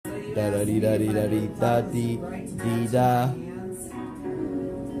Da da dee da dee da dee da dee dee da. And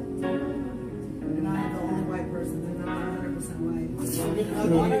I'm the only white person, and I'm not 100% white.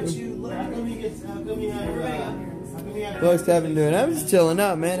 Why don't you look? How come you get? How come you have? What's happening doing? I'm just chilling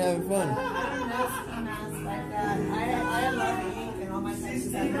out, man, having fun. I love ink and all my tattoos.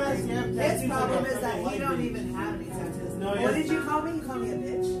 His problem is that he don't even have any tattoos. What did you call me? You called me a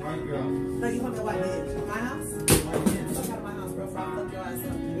bitch? White girl. No, you called me a white bitch. In my house? Fuck out of my house, bro. I'll fuck your ass up,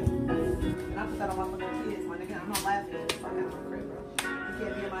 nigga. And I put that on my fucking kids, my nigga. I'm not laughing at this. Fuck out of my crib, bro. You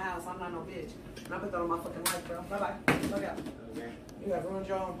can't be in my house. I'm not no bitch. And I put that on my fucking life, bro. Bye-bye. Fuck out. Okay. You have ruined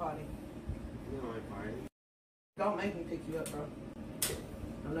your own party. You know my party. Don't make me pick you up, bro.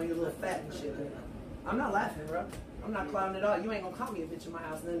 I know you're a little fat and shit, but I'm not laughing, bro. I'm not clowning at all. You ain't gonna call me a bitch in my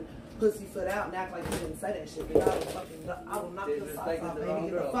house and then pussyfoot out and act like you didn't say that shit. But I will knock your socks off, baby.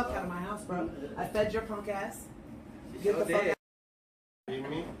 Get the fuck out of my house, bro. I fed your punk ass. Get the fuck out. Feed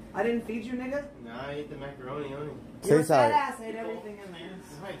me? I didn't feed you, nigga. Nah, I ate the macaroni only. Your fat ass ate everything in there.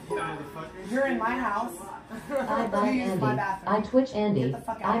 Motherfucker. You're in my house. I bag You use my Andy. bathroom. I twitch Andy. Get the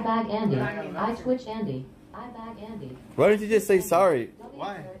fuck out. I bag Andy. Get out of my I twitch Andy. I bag Andy. Why don't you just say sorry?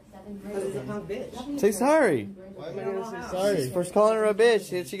 Why? Because he's a punk bitch. Say sorry. Why am I gonna say sorry? First calling her a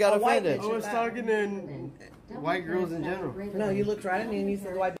bitch, she got A white offended. I was talking to white girls in general. No, you looked right at me and you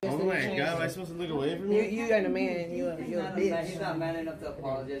said white bitch. Oh my god, am I supposed to look away from you? You ain't a man. You're a bitch. He's not man enough to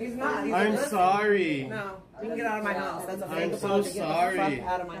apologize. He's not. He's I'm sorry. No, you can get out of my house. That's a fake I'm so apology. Get sorry. the fuck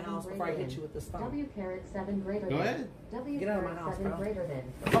out of my house before I hit you with this phone. W7 greater Go than. ahead. Get out of my house, bro. Greater than.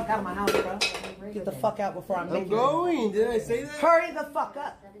 Get the fuck out of my house, bro. Get the fuck out before I'm I'm making going. Did I say that? Hurry the fuck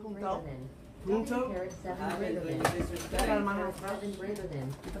up, Punto. Punto? Get out of my house, bro. Get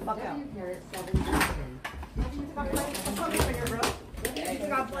the fuck out. Fuck you here, bro. You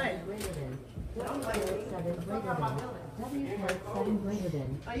think I'm playing? Don't play with me. Fuck out of my building.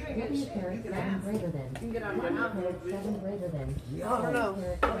 Oh, you ain't getting shit. You can ask. You can get out of my house. I don't know.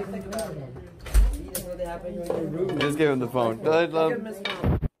 Let me think about it. You just really happy you're in the room. Just give him the phone. Give him his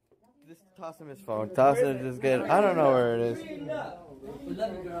phone. Just toss him his phone. Toss it, just get it. I don't know where it is. We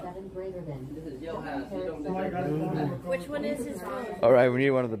love you, girl. This is your house. You don't deserve it. Which one is his phone? Alright, we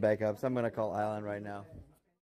need one of the backups. I'm gonna call Alan right now.